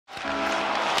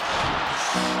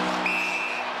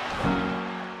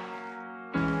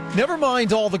Never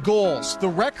mind all the goals, the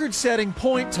record-setting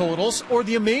point totals, or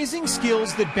the amazing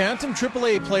skills that Bantam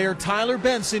AAA player Tyler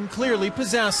Benson clearly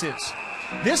possesses.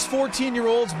 This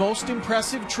 14-year-old's most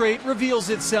impressive trait reveals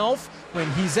itself when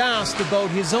he's asked about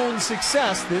his own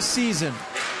success this season.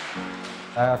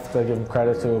 I have to give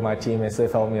credit to my teammates. They've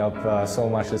helped me up so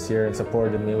much this year and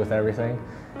supported me with everything.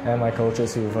 And my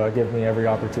coaches who've given me every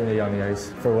opportunity on the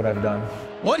ice for what I've done.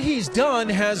 What he's done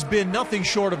has been nothing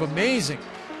short of amazing.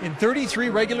 In 33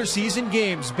 regular season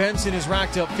games, Benson has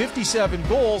racked up 57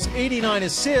 goals, 89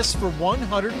 assists for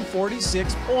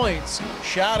 146 points,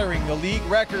 shattering the league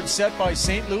record set by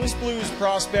St. Louis Blues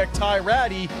prospect Ty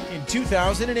Ratty in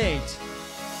 2008.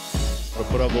 To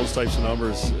put up those types of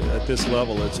numbers at this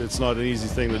level, it's not an easy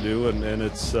thing to do, and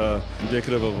it's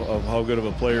indicative of how good of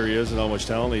a player he is and how much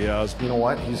talent he has. You know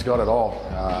what? He's got it all.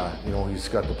 He's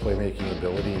got the playmaking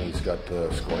ability and he's got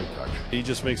the scoring touch. He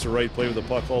just makes the right play with the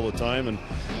puck all the time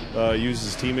and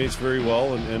uses his teammates very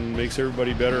well and makes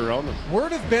everybody better around him.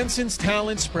 Word of Benson's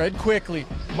talent spread quickly.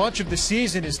 Much of the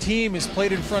season, his team has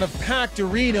played in front of packed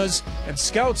arenas, and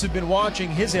scouts have been watching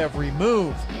his every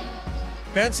move.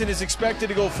 Benson is expected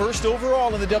to go first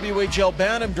overall in the WHL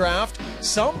Bantam Draft.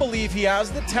 Some believe he has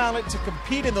the talent to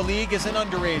compete in the league as an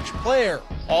underage player.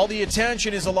 All the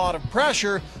attention is a lot of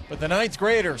pressure, but the ninth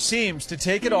grader seems to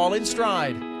take it all in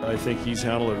stride. I think he's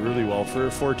handled it really well. For a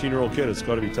 14-year-old kid, it's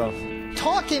got to be tough.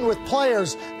 Talking with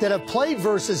players that have played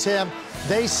versus him,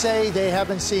 they say they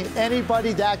haven't seen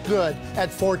anybody that good at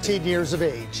 14 years of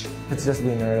age. It's just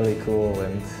been really cool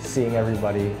and seeing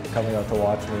everybody coming out to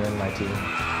watch me and my team.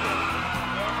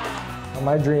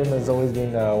 My dream has always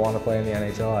been to want to play in the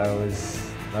NHL.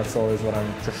 That's always what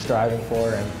I'm just striving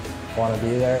for and want to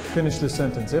be there. Finish this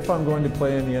sentence. If I'm going to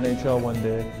play in the NHL one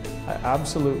day, I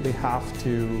absolutely have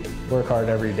to work hard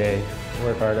every day.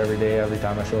 Work hard every day, every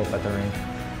time I show up at the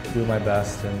rink. Do my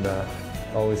best and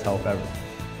always help everyone.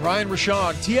 Ryan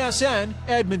Rashog, TSN,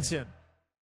 Edmonton.